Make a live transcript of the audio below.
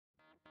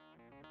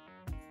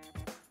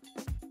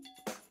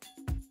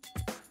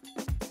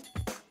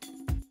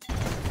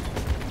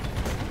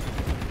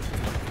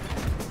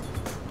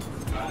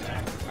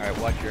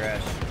Alright, watch your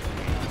ass.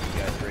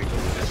 You got Draco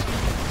with us.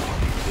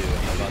 You too.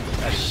 How about this?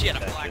 Oh shit,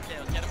 I'm blacked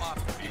out. Get him off.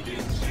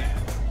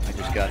 I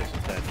just got his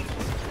attention.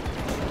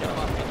 Get him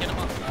off. Get him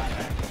off.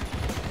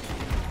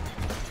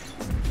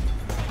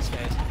 Thanks,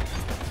 guys.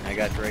 I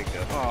got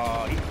Draco.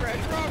 Oh, he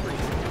crashed Robert.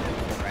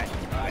 Rat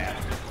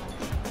bastard.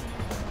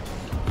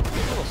 I'm a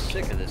little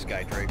sick of this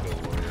guy, Draco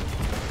Warrior.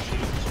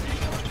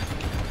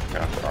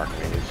 Got the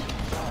Archimedes.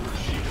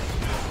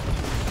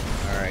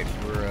 Alright,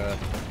 we're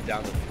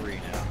down to 3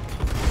 now.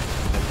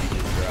 He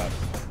just dropped.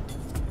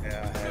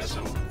 Yeah, I had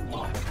some.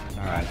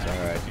 Alright, it's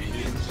alright.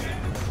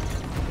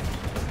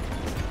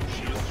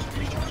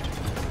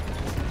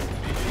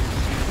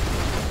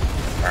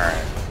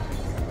 Alright.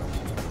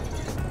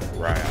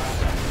 Right.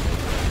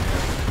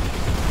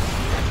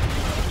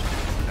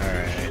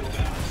 Alright.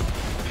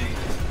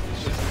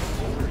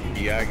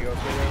 You gotta go up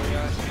there,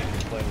 guys?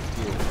 Play with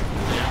 2 of them.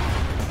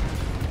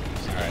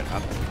 Alright,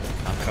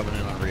 I'm coming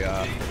in on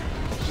Riyadh.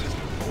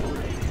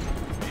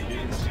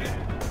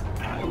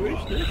 I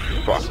wish this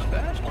was faster.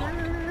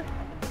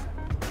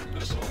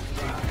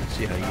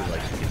 See how you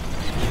like to get.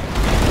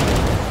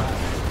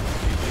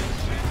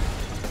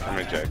 I'm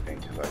ejecting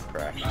because I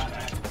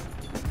crashed.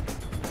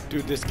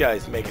 Dude, this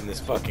guy's making this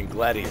fucking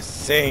Gladius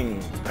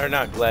sing. Or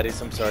not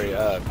Gladius, I'm sorry,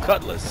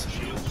 Cutlass.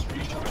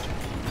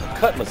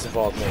 Cutlass of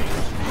all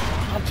things.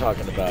 I'm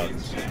talking about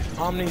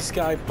Omni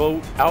Sky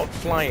boat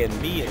outflying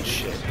me and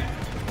shit.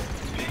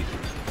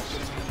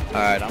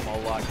 Alright, I'm all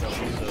locked up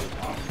with those so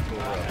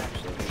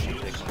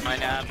My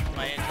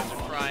engines are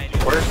fried.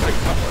 Where's the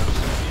Cutlass?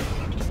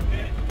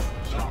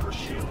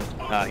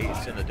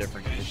 he's in a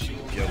different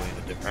Joey in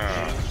a different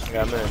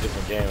Yeah, I'm in a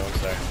different game, I'm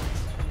sorry.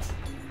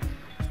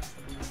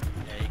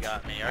 Yeah, you got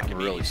me. I'm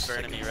really Archimedes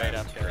burning me right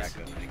up, guys.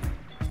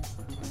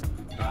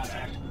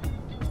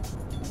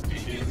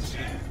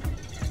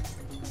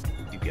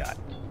 You got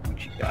what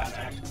you got.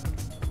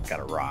 Got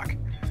a rock.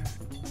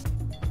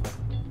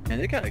 And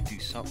they gotta do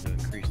something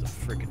to increase the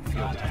frickin'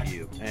 field of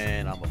view.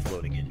 And I'm a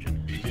floating engine.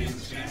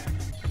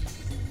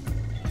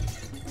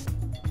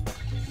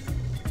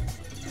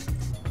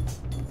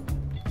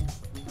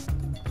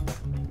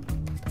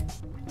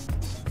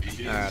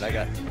 Alright, I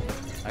got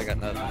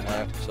nothing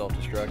left.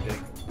 Self-destructing.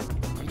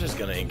 I'm just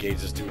gonna engage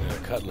this dude in a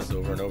Cutlass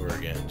over and over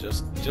again,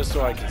 just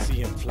so I can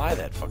see him fly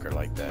that fucker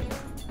like that.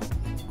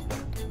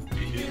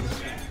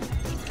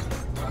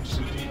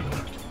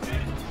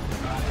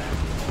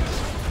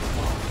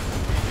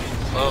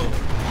 Oh.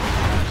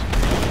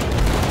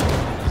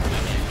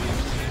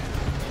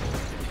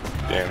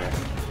 Damn it.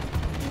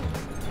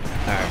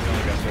 Alright, we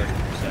only got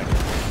 33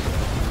 seconds.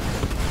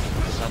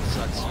 That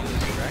sucks. You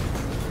lose, correct?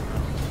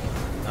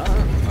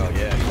 Oh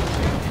yeah.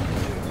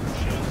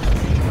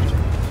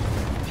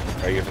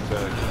 Are you going to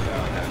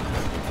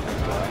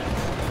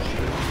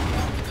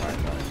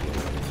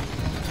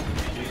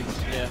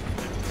Yeah.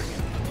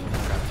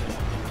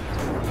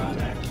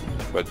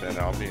 But then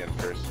I'll be in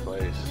first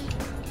place.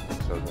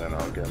 So then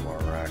I'll get more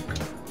rack.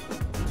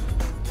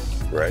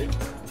 Right?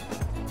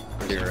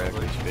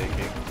 Theoretically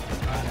speaking.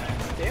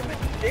 Damn it!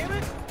 Damn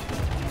it!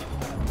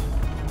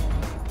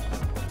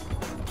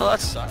 Well, that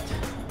sucked.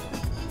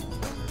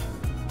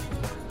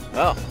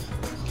 Oh,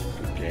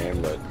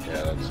 Game, but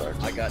yeah, that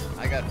sucks. I got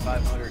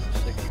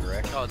 560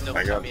 correct. Oh, don't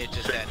I tell got me it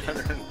just ended.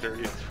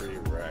 633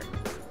 rack.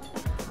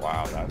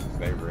 Wow,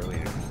 they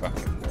really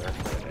fucking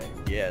nerfed it, eh?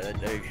 Yeah,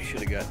 they should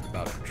have gotten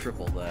about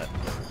triple that.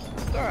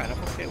 It's alright,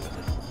 I'm okay with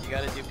it. You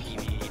gotta do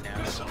PvE now.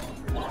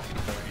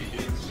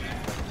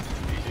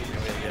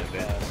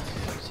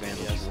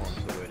 Vandals Swarm's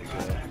the way to go.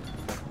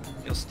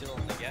 You'll still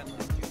only get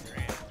like 2